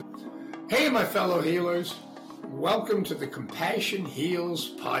Hey, my fellow healers. Welcome to the Compassion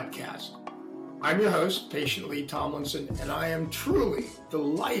Heals podcast. I'm your host, Patient Lee Tomlinson, and I am truly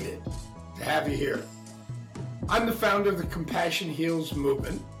delighted to have you here. I'm the founder of the Compassion Heals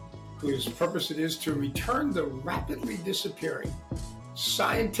movement, whose purpose it is to return the rapidly disappearing,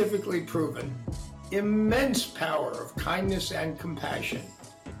 scientifically proven, immense power of kindness and compassion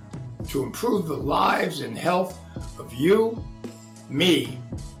to improve the lives and health of you, me,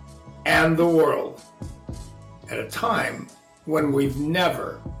 and the world at a time when we've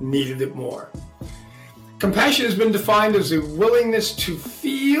never needed it more. Compassion has been defined as a willingness to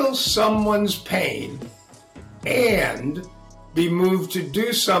feel someone's pain and be moved to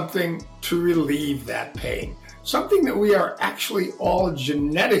do something to relieve that pain, something that we are actually all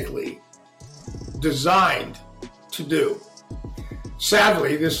genetically designed to do.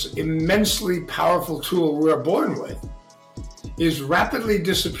 Sadly, this immensely powerful tool we are born with is rapidly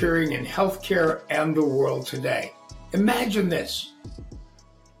disappearing in healthcare and the world today. Imagine this.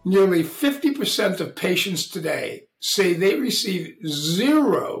 Nearly 50% of patients today say they receive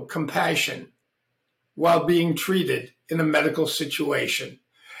zero compassion while being treated in a medical situation.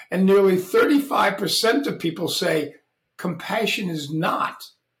 And nearly 35% of people say compassion is not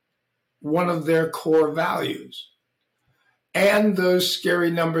one of their core values. And those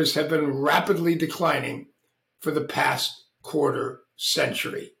scary numbers have been rapidly declining for the past quarter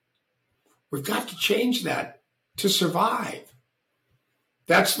century. We've got to change that to survive.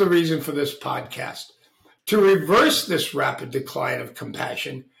 That's the reason for this podcast, to reverse this rapid decline of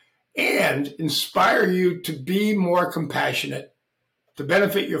compassion and inspire you to be more compassionate, to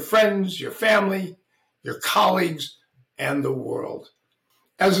benefit your friends, your family, your colleagues, and the world.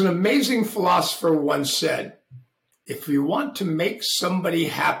 As an amazing philosopher once said, if you want to make somebody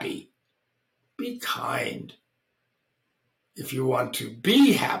happy, be kind. If you want to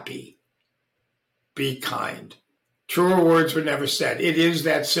be happy, be kind. Truer words were never said. It is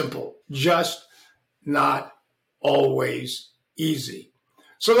that simple, just not always easy.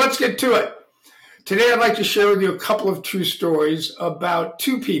 So let's get to it. Today, I'd like to share with you a couple of true stories about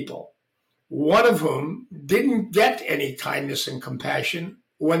two people, one of whom didn't get any kindness and compassion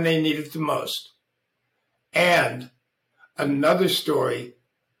when they needed it the most, and another story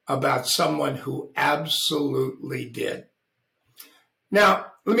about someone who absolutely did. Now,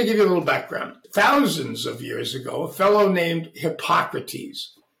 let me give you a little background. Thousands of years ago, a fellow named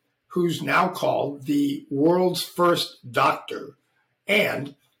Hippocrates, who's now called the world's first doctor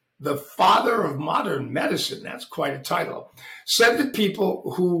and the father of modern medicine, that's quite a title, said that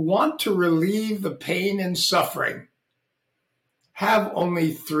people who want to relieve the pain and suffering have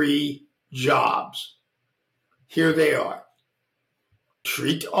only three jobs. Here they are.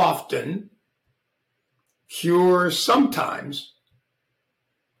 Treat often, cure sometimes,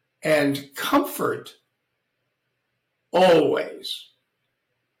 and comfort always.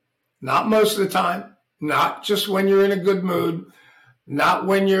 Not most of the time, not just when you're in a good mood, not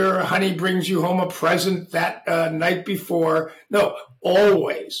when your honey brings you home a present that night before. No,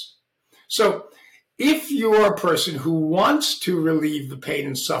 always. So if you're a person who wants to relieve the pain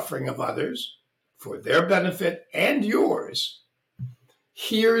and suffering of others for their benefit and yours,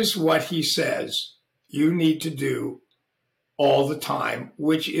 here's what he says you need to do all the time,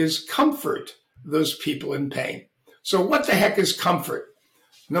 which is comfort those people in pain. So what the heck is comfort?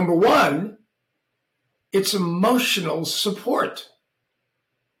 Number one, it's emotional support.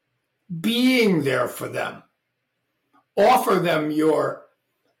 Being there for them. Offer them your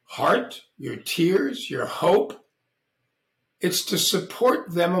heart, your tears, your hope. It's to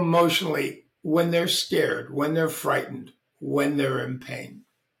support them emotionally when they're scared, when they're frightened, when they're in pain.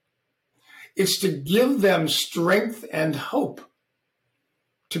 It's to give them strength and hope,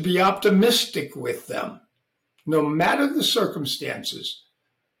 to be optimistic with them, no matter the circumstances,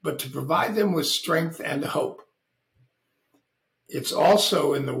 but to provide them with strength and hope. It's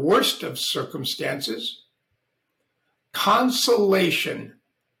also, in the worst of circumstances, consolation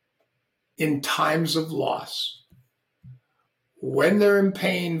in times of loss. When they're in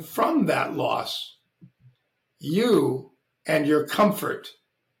pain from that loss, you and your comfort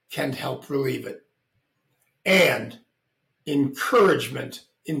can help relieve it. And encouragement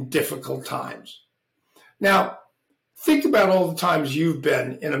in difficult times. Now, think about all the times you've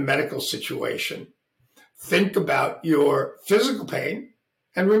been in a medical situation. Think about your physical pain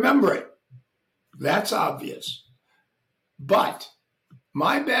and remember it. That's obvious. But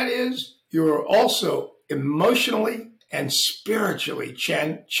my bet is you're also emotionally and spiritually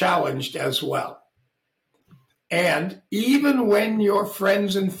challenged as well. And even when your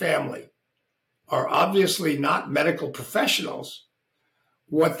friends and family are obviously not medical professionals,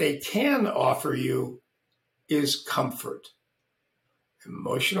 What they can offer you is comfort,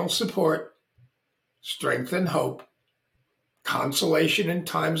 emotional support, strength and hope, consolation in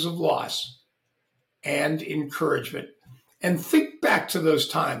times of loss, and encouragement. And think back to those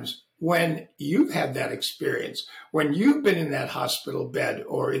times when you've had that experience, when you've been in that hospital bed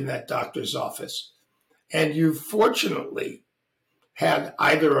or in that doctor's office, and you've fortunately had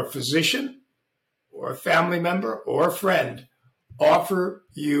either a physician or a family member or a friend offer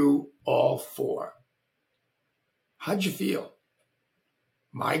you all four. How'd you feel?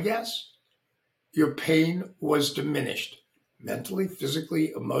 My guess? Your pain was diminished mentally,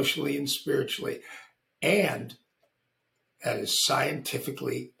 physically, emotionally, and spiritually. And that is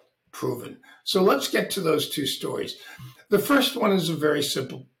scientifically proven. So let's get to those two stories. The first one is a very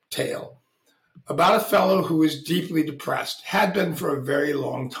simple tale about a fellow who was deeply depressed, had been for a very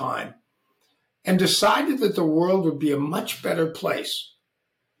long time, and decided that the world would be a much better place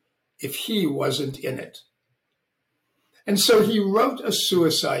if he wasn't in it. And so he wrote a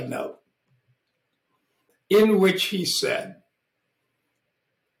suicide note in which he said,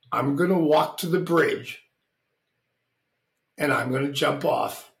 I'm going to walk to the bridge and I'm going to jump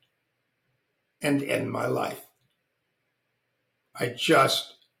off and end my life. I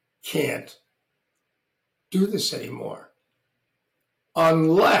just can't do this anymore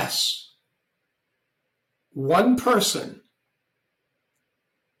unless one person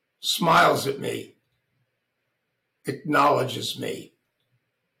smiles at me, acknowledges me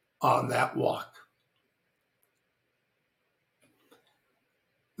on that walk.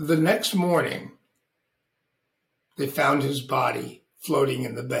 The next morning, they found his body floating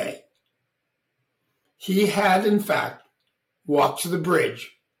in the bay. He had, in fact, walked to the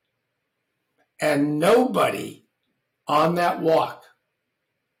bridge, and nobody on that walk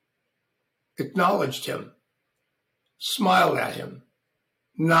acknowledged him, smiled at him,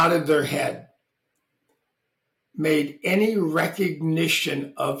 nodded their head, made any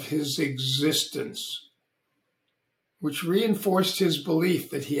recognition of his existence, which reinforced his belief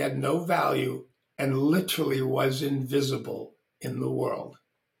that he had no value and literally was invisible in the world.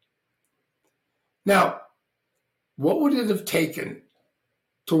 Now, what would it have taken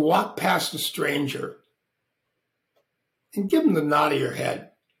to walk past a stranger and give him the nod of your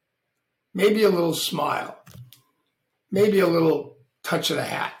head, maybe a little smile, maybe a little touch of the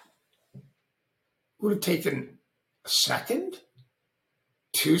hat? Would have taken a second,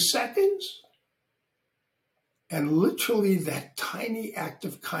 2 seconds, and literally that tiny act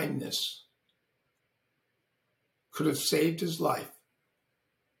of kindness could have saved his life.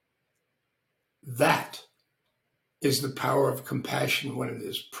 That is the power of compassion when it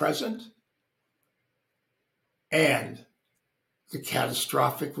is present, and the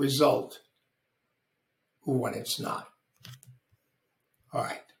catastrophic result when it's not. All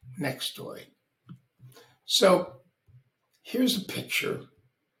right, next story. So here's a picture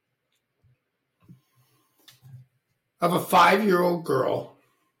of a 5-year-old girl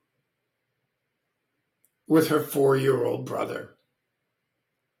with her 4-year-old brother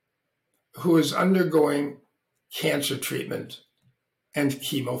who is undergoing cancer treatment and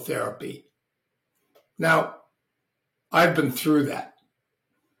chemotherapy. Now, I've been through that.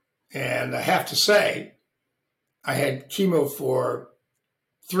 And I have to say, I had chemo for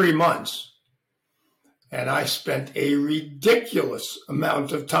 3 months, and I spent a ridiculous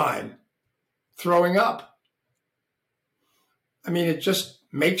amount of time throwing up. I mean, it just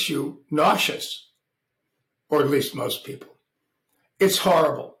makes you nauseous, or at least most people. It's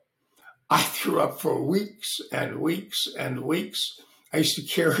horrible. I threw up for weeks and weeks and weeks. I used to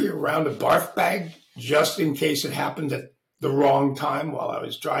carry around a barf bag just in case it happened at the wrong time while I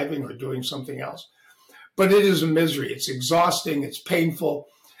was driving or doing something else. But it is a misery. It's exhausting. It's painful.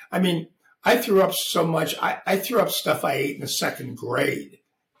 I mean, I threw up so much. I threw up stuff I ate in the 2nd grade.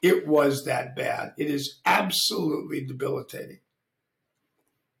 It was that bad. It is absolutely debilitating.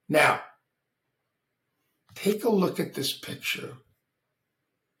 Now, take a look at this picture.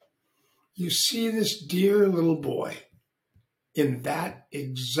 You see this dear little boy in that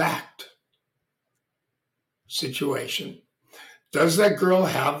exact situation. Does that girl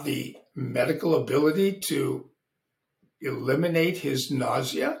have the medical ability to eliminate his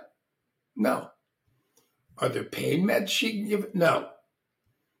nausea? No. Are there pain meds she can give? No.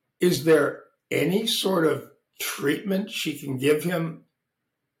 Is there any sort of treatment she can give him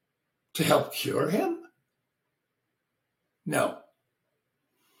to help cure him? No.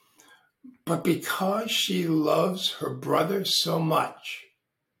 But because she loves her brother so much,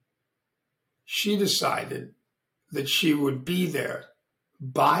 she decided that she would be there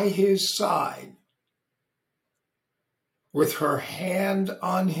by his side with her hand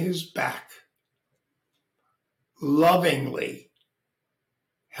on his back, lovingly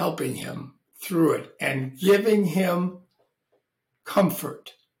helping him through it and giving him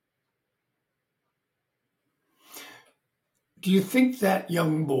comfort. Do you think that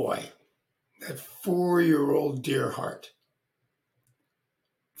young boy, that 4-year-old Deerheart,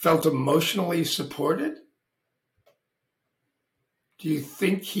 felt emotionally supported? Do you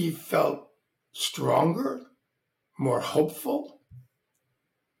think he felt stronger, more hopeful?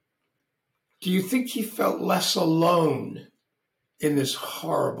 Do you think he felt less alone in this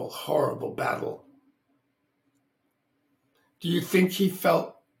horrible, horrible battle? Do you think he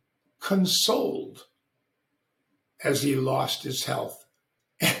felt consoled as he lost his health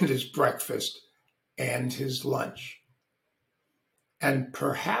and his breakfast and his lunch? And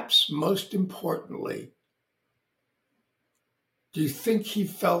perhaps most importantly, do you think he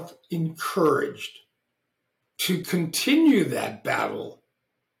felt encouraged to continue that battle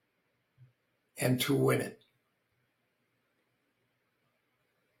and to win it?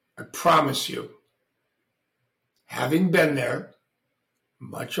 I promise you, having been there,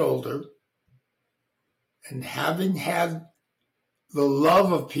 much older, and having had the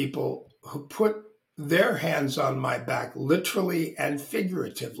love of people who put their hands on my back, literally and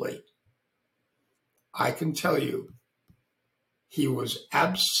figuratively, I can tell you, he was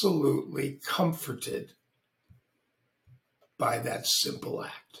absolutely comforted by that simple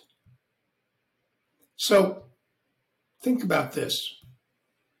act. So think about this.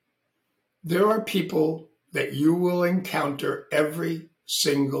 There are people that you will encounter every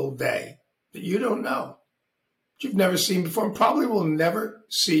single day that you don't know, that you've never seen before, and probably will never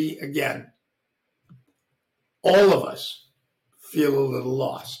see again. All of us feel a little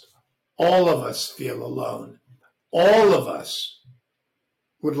lost. All of us feel alone. All of us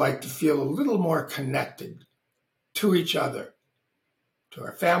would like to feel a little more connected to each other, to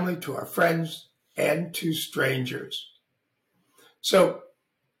our family, to our friends, and to strangers. So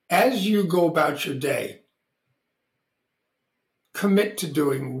as you go about your day, commit to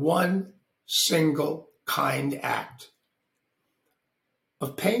doing one single kind act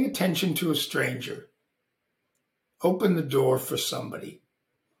of paying attention to a stranger. Open the door for somebody.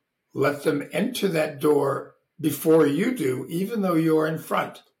 Let them enter that door before you do, even though you're in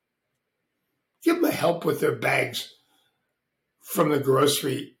front. Give them help with their bags from the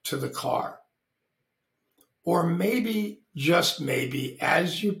grocery to the car. Or maybe, just maybe,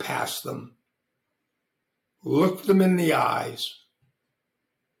 as you pass them, look them in the eyes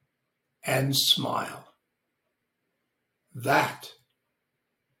and smile. That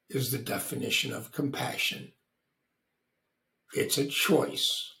is the definition of compassion. It's a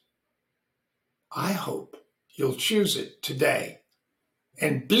choice. I hope you'll choose it today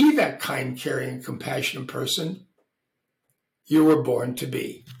and be that kind, caring, compassionate person you were born to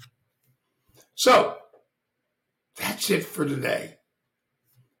be. So, that's it for today.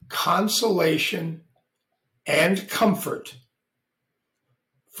 Consolation and comfort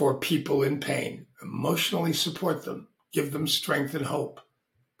for people in pain. Emotionally support them. Give them strength and hope.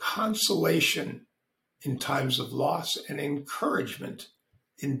 Consolation in times of loss and encouragement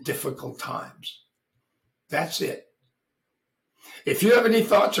in difficult times. That's it. If you have any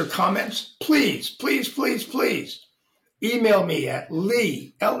thoughts or comments, please email me at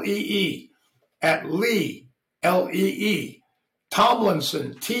Lee, L-E-E, at Lee, L-E-E,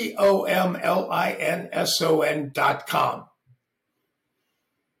 Tomlinson, TOMLINSON.com.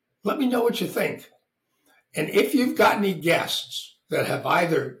 Let me know what you think. And if you've got any guests that have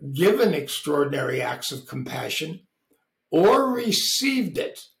either given extraordinary acts of compassion or received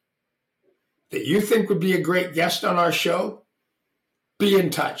it that you think would be a great guest on our show, be in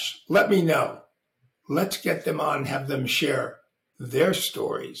touch. Let me know. Let's get them on and have them share their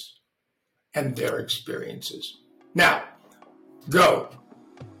stories and their experiences. Now, go.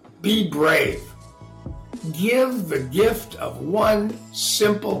 Be brave. Give the gift of one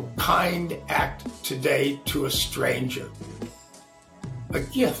simple, kind act today to a stranger. A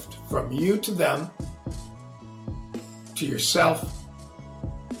gift from you to them, to yourself,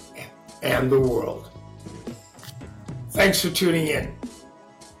 and the world. Thanks for tuning in.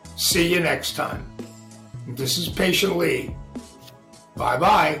 See you next time. This is Patient Lee.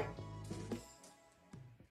 Bye-bye.